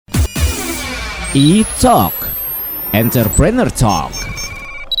E-Talk Entrepreneur Talk.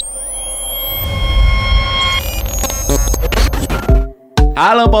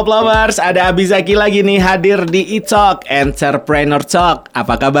 Halo Pop Lovers, ada Abi Zaki lagi nih hadir di E-Talk Entrepreneur Talk.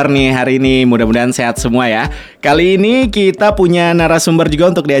 Apa kabar nih hari ini? Mudah-mudahan sehat semua ya. Kali ini kita punya narasumber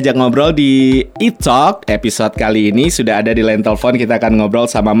juga untuk diajak ngobrol di E-Talk. Episode kali ini sudah ada di line telepon. Kita akan ngobrol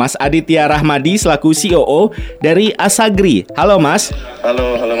sama Mas Aditya Rahmadi selaku COO dari Asagri. Halo Mas.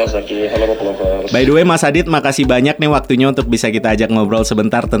 Halo Mas Zaki, halo Pop Lovers. By the way Mas Adit, makasih banyak nih waktunya untuk bisa kita ajak ngobrol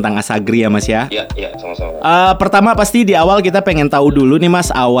sebentar tentang Asagri ya Mas ya. Iya, sama-sama. Pertama pasti di awal kita pengen tahu dulu nih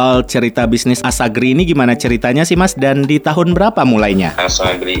Mas, awal cerita bisnis Asagri ini gimana ceritanya sih Mas, dan di tahun berapa mulainya?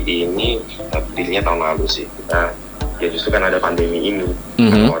 Asagri ini berdirinya tahun lalu sih. Ya justru kan ada pandemi ini.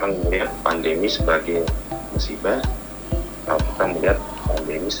 Karena orang melihat pandemi sebagai musibah, kalau kita melihat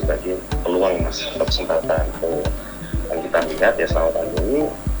pandemi sebagai peluang Mas, atau kesempatan. Dan kita lihat ya selama pandemi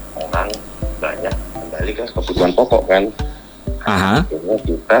orang banyak kembali ke kebutuhan pokok kan. Akhirnya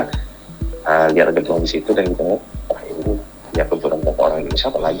kita lihat ada peluang di situ dan kita lihat ini ya kebutuhan pokok orang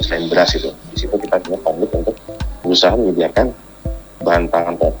Indonesia, apalagi selain beras itu. Di situ kita punya komit untuk berusaha menyediakan bahan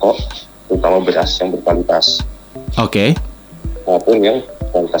pangan pokok, terutama beras yang berkualitas. Oke. Maupun yang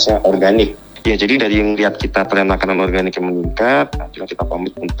kualitasnya organik. Ya jadi dari yang lihat kita tren makanan organik yang meningkat, akhirnya kita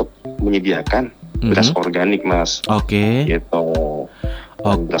komit untuk menyediakan beras organik Mas. Oke. Gitu.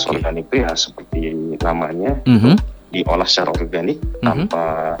 Beras organik itu ya seperti namanya, diolah secara organik,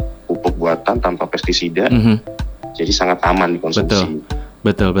 tanpa pupuk buatan, tanpa pestisida. Jadi sangat aman dikonsumsi.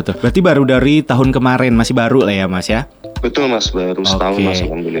 Betul. Berarti baru dari tahun kemarin, masih baru lah ya Mas ya? Betul Mas, baru setahun Mas,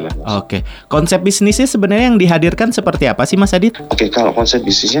 alhamdulillah Mas. Oke. Konsep bisnisnya sebenarnya yang dihadirkan seperti apa sih Mas Adit? Oke, kalau konsep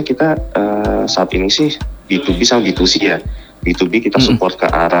bisnisnya kita saat ini sih B2B sama B2C ya. B2B kita support ke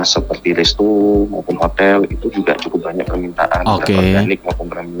arah seperti resto maupun hotel, itu juga cukup banyak permintaan, organik maupun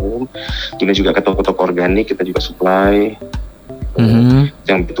premium. Kemudian juga ke toko-toko organik kita juga supply.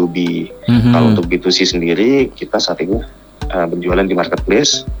 Yang B2B. Kalau untuk B2C sendiri kita saat ini berjualan di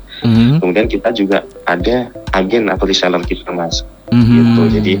marketplace. Kemudian kita juga ada agen atau reseller kita Mas. Gitu.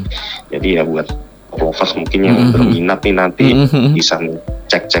 Jadi ya buat lovers mungkin yang berminat nih nanti bisa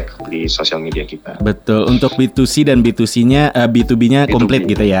cek di sosial media kita. Betul. Untuk B2C dan B2C-nya, B2B-nya komplit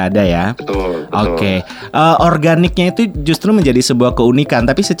gitu ya, ada ya. Betul. Oke. Organiknya itu justru menjadi sebuah keunikan.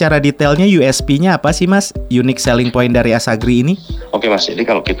 Tapi secara detailnya USP-nya apa sih Mas? Unique selling point dari Asagri ini? Oke Mas. Jadi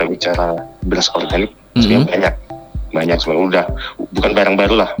kalau kita bicara beras organik, sebenarnya banyak sebenarnya, udah bukan barang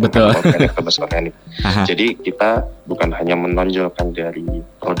baru lah. Betul. Organik atau beras organik. Jadi kita bukan hanya menonjolkan dari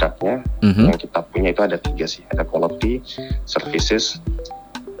produknya, yang kita punya itu ada 3 sih. Ada quality, services,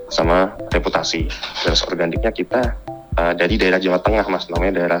 sama reputasi. Beras organiknya kita dari daerah Jawa Tengah Mas,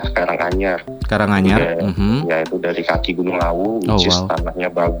 namanya daerah Karanganyar. Ya itu dari kaki Gunung Lawu, which is tanahnya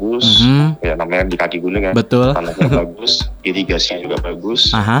bagus. Ya namanya di kaki gunung kan. Betul. Tanahnya bagus, irigasinya juga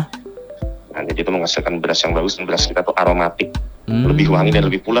bagus. Nah, jadi itu menghasilkan beras yang bagus, dan beras kita tuh aromatik, lebih wangi dan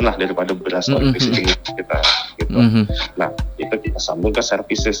lebih pulen lah daripada beras organik kita gitu. Nah, itu kita sambung ke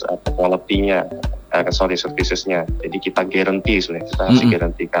services atau quality-nya, servicesnya. Jadi kita guarantee sebenarnya, kita kasih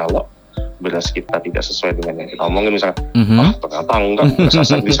guarantee kalau beras kita tidak sesuai dengan yang kita omongin, misalnya, ternyata enggak, beras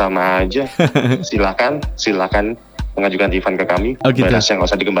Asagri sama aja, silakan mengajukan refund ke kami, berasnya nggak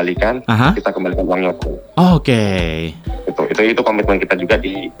usah dikembalikan, kita kembalikan uangnya. Itu komitmen kita juga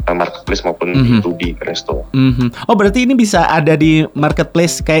di marketplace maupun B2B ke resto. Oh berarti ini bisa ada di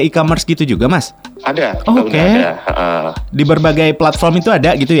marketplace kayak e-commerce gitu juga Mas? Ada. Ada. Di berbagai platform itu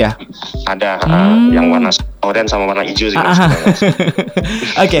ada gitu ya? Ada. Yang warna oranye sama warna hijau sih.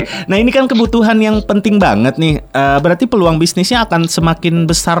 Oke. Nah ini kan kebutuhan yang penting banget nih. Berarti peluang bisnisnya akan semakin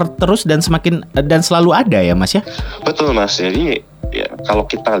besar terus dan selalu ada ya Mas ya? Betul Mas. Jadi ya, kalau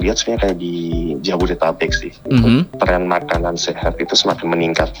kita lihat sebenarnya kayak di Jabodetabek sih, tren makanan sehat itu semakin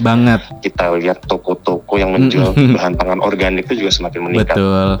meningkat. Banget. Kita lihat toko-toko yang menjual bahan pangan organik itu juga semakin meningkat.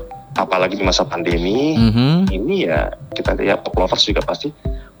 Betul. Apalagi di masa pandemi, ini ya kita lihat pop lovers juga pasti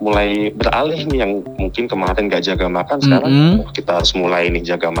mulai beralih nih, yang mungkin kemarin gak jaga makan, sekarang kita harus mulai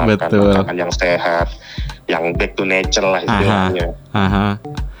nih jaga makan yang sehat, yang back to nature lah istilahnya.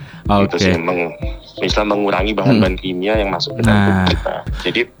 Itu sih mengurangi bahan-bahan kimia yang masuk ke dalam tubuh kita.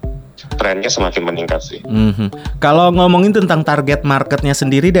 Jadi trennya semakin meningkat sih. Kalau ngomongin tentang target marketnya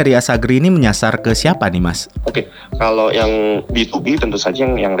sendiri dari Asagri ini menyasar ke siapa nih Mas? Oke, kalau yang B2B tentu saja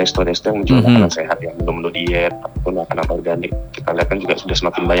yang resto-resto yang menjual makanan sehat, yang menu-menu diet ataupun makanan organik. Kita lihat kan juga sudah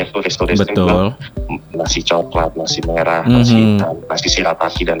semakin banyak tuh resto-resto yang jual nasi coklat, nasi merah, nasi hitam, nasi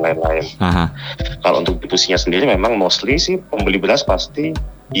shirataki dan lain-lain. Kalau untuk B2C-nya sendiri memang mostly sih pembeli beras pasti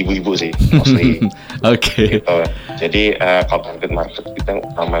ibu-ibu sih mostly. Oke. Gitu. Jadi kalau target market kita yang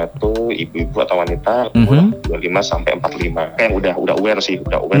utama itu ibu-ibu atau wanita umur 25 sampai 45. Kayak udah aware sih,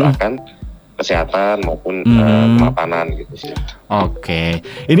 udah aware akan kesehatan maupun kemapanan gitu sih. Oke.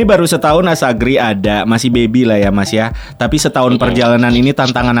 Ini baru setahun Asagri ada, masih baby lah ya Mas ya. Tapi setahun perjalanan ini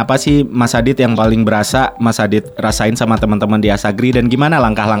tantangan apa sih Mas Adit yang paling berasa Mas Adit rasain sama teman-teman di Asagri, dan gimana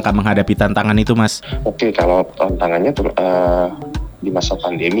langkah-langkah menghadapi tantangan itu Mas? Oke, kalau tantangannya di masa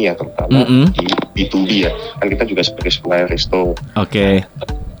pandemi ya, terutama di B2B ya, kan kita juga sebagai supplier resto. Oke.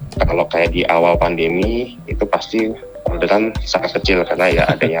 Kalau kayak di awal pandemi itu pasti orderan sangat kecil karena ya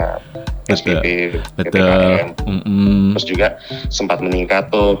adanya SPP, PPKM. Terus juga sempat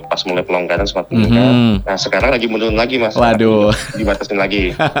meningkat tuh pas mulai pelonggaran, sempat meningkat. Nah sekarang lagi menurun lagi Mas. Waduh. Dibatasin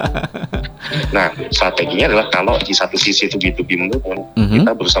lagi. Nah strateginya adalah kalau di satu sisi itu B2B menurun,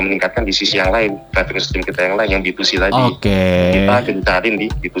 kita berusaha meningkatkan di sisi yang lain, revenue stream kita yang lain yang B2C tadi. Kita gencarin di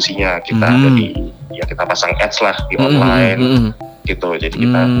B2C-nya, kita ada di, ya kita pasang ads lah di online. Gitu, jadi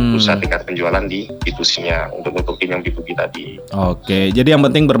kita berusaha tingkat penjualan di B2C-nya untuk nutupin yang B2B tadi. Oke, jadi yang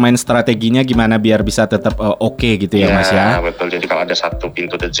penting bermain strateginya gimana biar bisa tetap oke gitu ya Mas ya. Betul, jadi kalau ada satu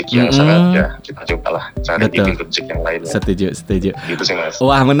pintu rezeki yang salah ya kita cobalah cari di pintu rezeki yang lainnya. Setuju. Gitu sih Mas.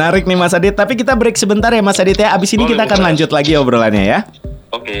 Wah menarik nih Mas Adit, tapi kita break sebentar ya Mas Adit ya. Abis ini kita akan lanjut lagi obrolannya ya.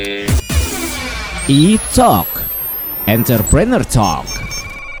 Oke. E-Talk, Entrepreneur Talk.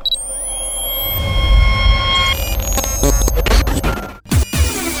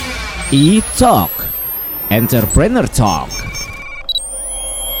 E-Talk, Entrepreneur Talk.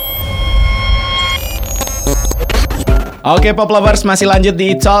 Oke Pop Lovers, masih lanjut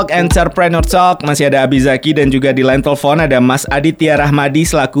di E-Talk, Entrepreneur Talk. Masih ada Abi Zaki dan juga di line telepon ada Mas Aditya Rahmadi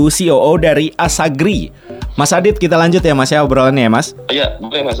selaku COO dari Asagri. Mas Adit, kita lanjut ya Mas ya obrolannya ya Mas? Iya,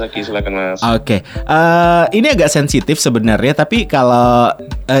 boleh Mas Zaki, silakan Mas. Oke, ini agak sensitif sebenarnya, tapi kalau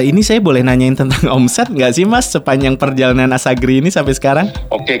ini saya boleh nanyain tentang omset nggak sih Mas sepanjang perjalanan Asagri ini sampai sekarang?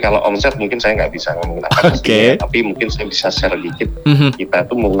 Oke, kalau omset mungkin saya nggak bisa ngomongin apa pastinya, tapi mungkin saya bisa share dikit. Kita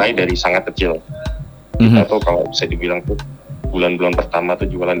tuh mulai dari sangat kecil. Kita tuh kalau bisa dibilang tuh bulan-bulan pertama tuh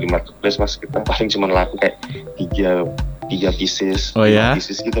jualan di marketplace Mas, kita paling cuma laku kayak 3 pieces, 5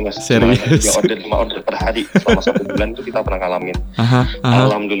 pieces gitu Mas. Serius? 5 order per hari selama 1 bulan itu kita pernah ngalamin.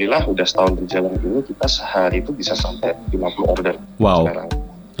 Alhamdulillah udah setahun berjalan ini kita sehari itu bisa sampai 50 order sekarang.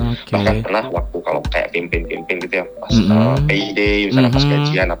 Bahkan pernah waktu kalau kayak campaign gitu ya pas payday misalnya pas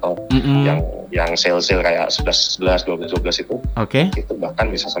gajian atau yang sale kayak 11, 12 itu itu bahkan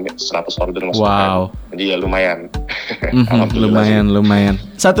bisa sampai 100 order Mas. Jadi ya lumayan. Lumayan.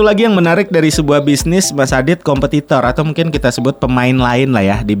 Satu lagi yang menarik dari sebuah bisnis Mas Adit, kompetitor atau mungkin kita sebut pemain lain lah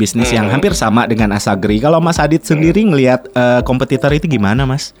ya di bisnis yang hampir sama dengan Asagri. Kalau Mas Adit sendiri ngelihat kompetitor itu gimana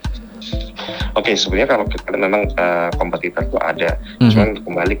Mas? Oke, sebenarnya kalau kita memang kompetitor itu ada, cuman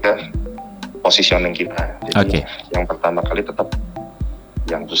kembali ke positioning kita. Jadi yang pertama kali tetap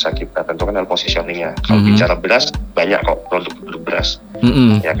yang bisa kita tentukan adalah positioningnya. Kalau bicara beras, banyak kok produk beras.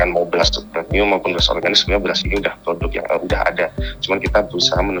 Ya kan, mau beras premium maupun beras organik, sebenarnya beras ini udah produk yang udah ada. Cuman kita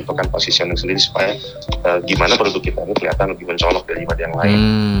berusaha menentukan positioning sendiri supaya gimana produk kita ini kelihatan lebih mencolok daripada yang lain.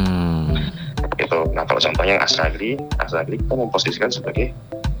 Gitu. Nah kalau contohnya yang Asagri kita memposisikan sebagai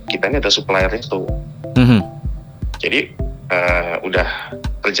kita ini ada supplier resto. Jadi udah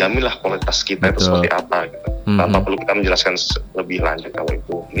terjamin lah kualitas kita itu seperti apa gitu. Tanpa perlu kita menjelaskan lebih lanjut kalau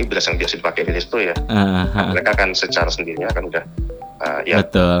itu ini beras yang biasa dipakai di resto ya. Mereka kan secara sendirinya kan udah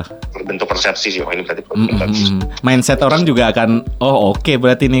bentuk persepsi sih, ini berarti produk bagus. Mindset orang juga akan oke,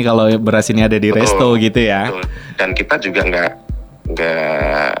 berarti nih kalau beras ini ada di resto gitu ya. Dan kita juga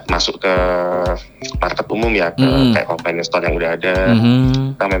nggak masuk ke market umum ya, ke kayak convenience store yang udah ada.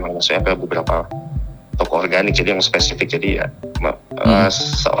 Kita memang masuknya ke beberapa toko organik, jadi yang spesifik, jadi ya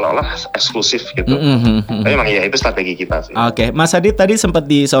seolah-olah eksklusif gitu. Tapi memang ya itu strategi kita sih. Oke, Mas Adit tadi sempat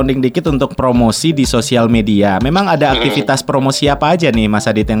di sounding dikit untuk promosi di sosial media. Memang ada aktivitas promosi apa aja nih Mas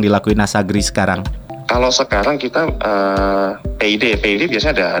Adit yang dilakuin Asagri sekarang? Kalau sekarang kita payday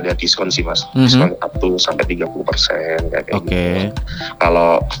biasanya ada diskon sih Mas, diskon up to sampai 30% kayak gitu.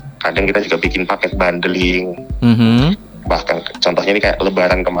 Kalau kadang kita juga bikin paket bundling, bahkan contohnya ini kayak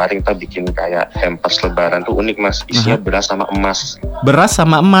Lebaran kemarin kita bikin kayak hampers Lebaran tuh unik Mas, isinya beras sama emas. Beras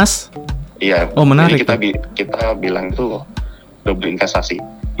sama emas? Iya. Oh menarik. Jadi kita bilang tuh double investasi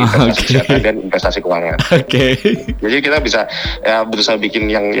kesehatan dan investasi keuangan. Jadi kita bisa ya berusaha bikin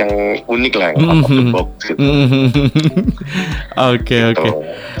yang unik lah, yang out of the box gitu.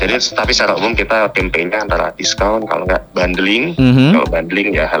 Jadi tapi secara umum kita campaignnya antara diskon, kalau nggak bundling. Kalau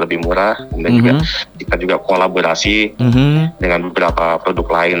bundling ya lebih murah. Dan juga kita juga kolaborasi dengan beberapa produk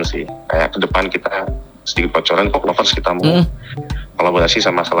lain sih. Kayak ke depan kita sedikit bocoran, Pop Lovers kita mau kolaborasi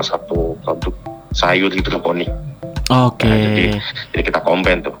sama salah satu produk sayur hidroponik. Oke. Nah, jadi kita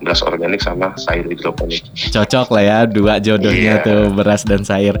combine tuh beras organik sama sayur hidroponik. Cocok lah ya, dua jodohnya tuh, beras dan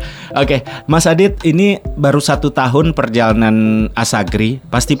sayur. Oke, Mas Adit, ini baru 1 tahun perjalanan Asagri,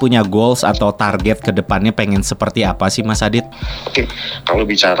 pasti punya goals atau target ke depannya pengen seperti apa sih Mas Adit? Oke, kalau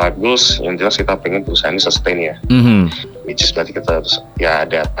bicara goals, yang jelas kita pengen perusahaan ini sustain ya. Which is berarti kita harus ya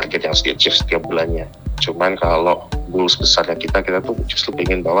ada target yang harus di-achieve setiap bulannya. Cuman kalau goals besarnya kita tuh justru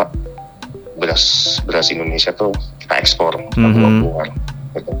pengen bawa beras Indonesia tuh kita ekspor keluar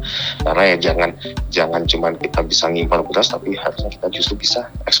gitu. Karena ya jangan cuma kita bisa ngimpor beras, tapi harusnya kita justru bisa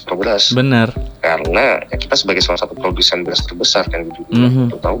ekspor beras. Benar. Karena ya kita sebagai salah satu produsen beras terbesar kan di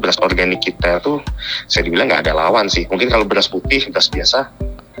dunia. Tahu beras organik kita tuh saya dibilang nggak ada lawan sih. Mungkin kalau beras putih, beras biasa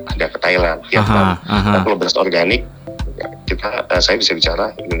ada ke Thailand, Vietnam. Tapi kalau beras organik saya bisa bicara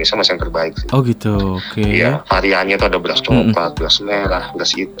Indonesia masih yang terbaik sih. Oh gitu. Oke. Iya, variannya tuh ada beras coklat, beras merah,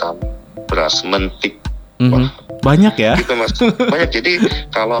 beras hitam, beras mentik. Wah, banyak ya? Gitu Mas. Banyak. Jadi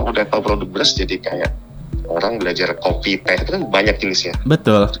kalau udah tahu produk beras, jadi kayak orang belajar kopi, teh, itu kan banyak jenisnya.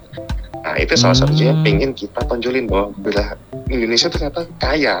 Betul. Nah itu salah satunya pengen kita tonjolin bahwa beras Indonesia ternyata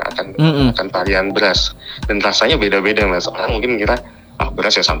kaya akan varian beras dan rasanya beda-beda Mas. Orang mungkin kira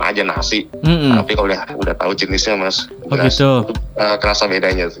beras ya sama aja nasi, tapi kalau udah tahu jenisnya Mas, beras itu kerasa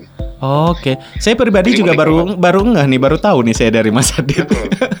bedanya sih. Oke, saya pribadi juga baru tahu nih saya dari Mas Adit.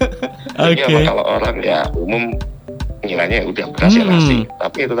 Oke. Kalau orang ya umum nilainya udah beras ya nasi,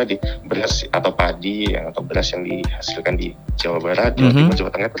 tapi itu tadi beras atau padi atau beras yang dihasilkan di Jawa Barat, Jawa Timur,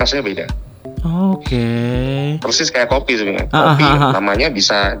 Jawa Tengah rasanya beda. Oke. Persis kayak kopi sebenarnya. Kopi namanya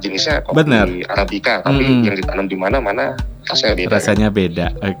bisa jenisnya kopi Arabica, tapi yang ditanam di mana-mana rasanya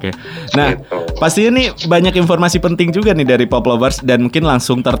beda. Oke. Nah, pasti ini banyak informasi penting juga nih dari Pop Lovers dan mungkin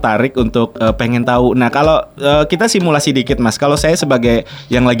langsung tertarik untuk pengen tahu. Nah, kalau kita simulasi dikit Mas, kalau saya sebagai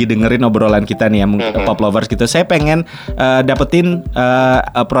yang lagi dengerin obrolan kita nih ya, Pop Lovers gitu, saya pengen dapetin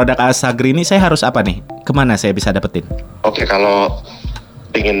produk Asagri ini, saya harus apa nih? Kemana saya bisa dapetin? Oke, kalau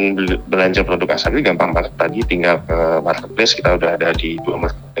ingin belanja produk Asagri gampang banget. Tadi tinggal ke marketplace, kita udah ada di 2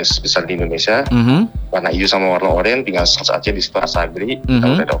 marketplace besar di Indonesia. Warna hijau sama warna oranye, tinggal search aja di situ Asagri. Kita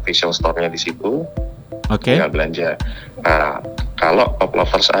udah ada official store-nya di situ. Tinggal belanja. Nah, kalau Pop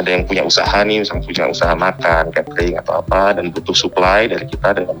Lovers ada yang punya usaha nih, misalnya punya usaha makan, catering atau apa, dan butuh supply dari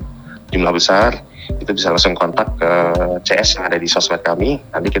kita dengan jumlah besar, itu bisa langsung kontak ke CS yang ada di sosmed kami.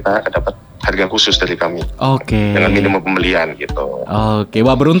 Nanti kita akan dapat harga khusus dari kami. Dengan minimum pembelian gitu.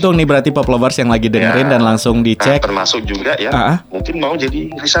 Wah beruntung nih berarti Pop Lovers yang lagi dengerin dan langsung dicek. Termasuk juga ya, mungkin mau jadi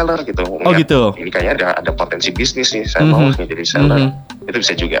reseller gitu. Gitu. Ini kayaknya ada potensi bisnis nih, saya mau jadi reseller. Itu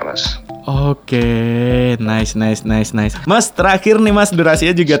bisa juga Mas. Nice. Mas, terakhir nih Mas,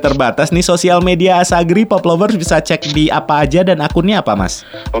 durasinya juga terbatas nih. Sosial media Asagri Pop Lovers bisa cek di apa aja dan akunnya apa Mas?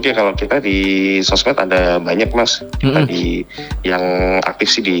 Kalau kita di sosmed ada banyak Mas. Kita di yang aktif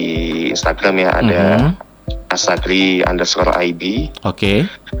sih di Instagram ya, ada Asagri_ID.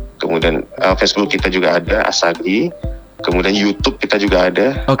 Kemudian Facebook kita juga ada Asagri. Kemudian YouTube kita juga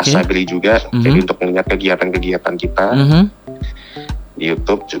ada Asagri juga. Jadi untuk melihat kegiatan-kegiatan kita di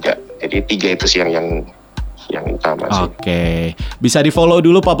YouTube juga. Jadi 3 itu sih yang utama sih. Bisa di follow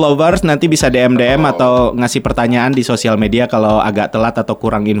dulu Pop Lovers, nanti bisa DM atau ngasih pertanyaan di sosial media kalau agak telat atau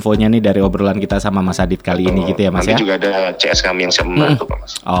kurang infonya nih dari obrolan kita sama Mas Adit kali ini gitu ya Mas. Nanti juga ada CS kami yang siap membantu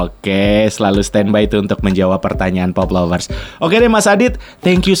Mas. Selalu standby itu untuk menjawab pertanyaan Pop Lovers. Oke deh Mas Adit,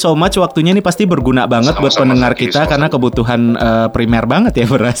 thank you so much, waktunya nih pasti berguna banget buat pendengar kita karena kebutuhan primer banget ya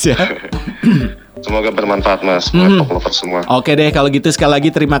beras ya. Semoga bermanfaat Mas buat Pop Lovers semua. Oke deh kalau gitu, sekali lagi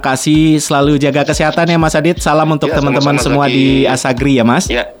terima kasih, selalu jaga kesehatan ya Mas Adit. Salam untuk teman-teman semua di Asagri ya Mas.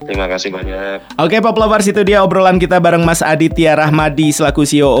 Ya, terima kasih banyak. Oke Pop Lovers, itu dia obrolan kita bareng Mas Aditya Rahmadi selaku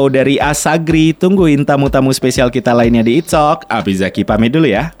COO dari Asagri. Tungguin tamu-tamu spesial kita lainnya di iTalk. Abi Zaki pamit dulu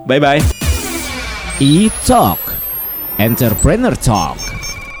ya. Bye bye. iTalk, Entrepreneur Talk.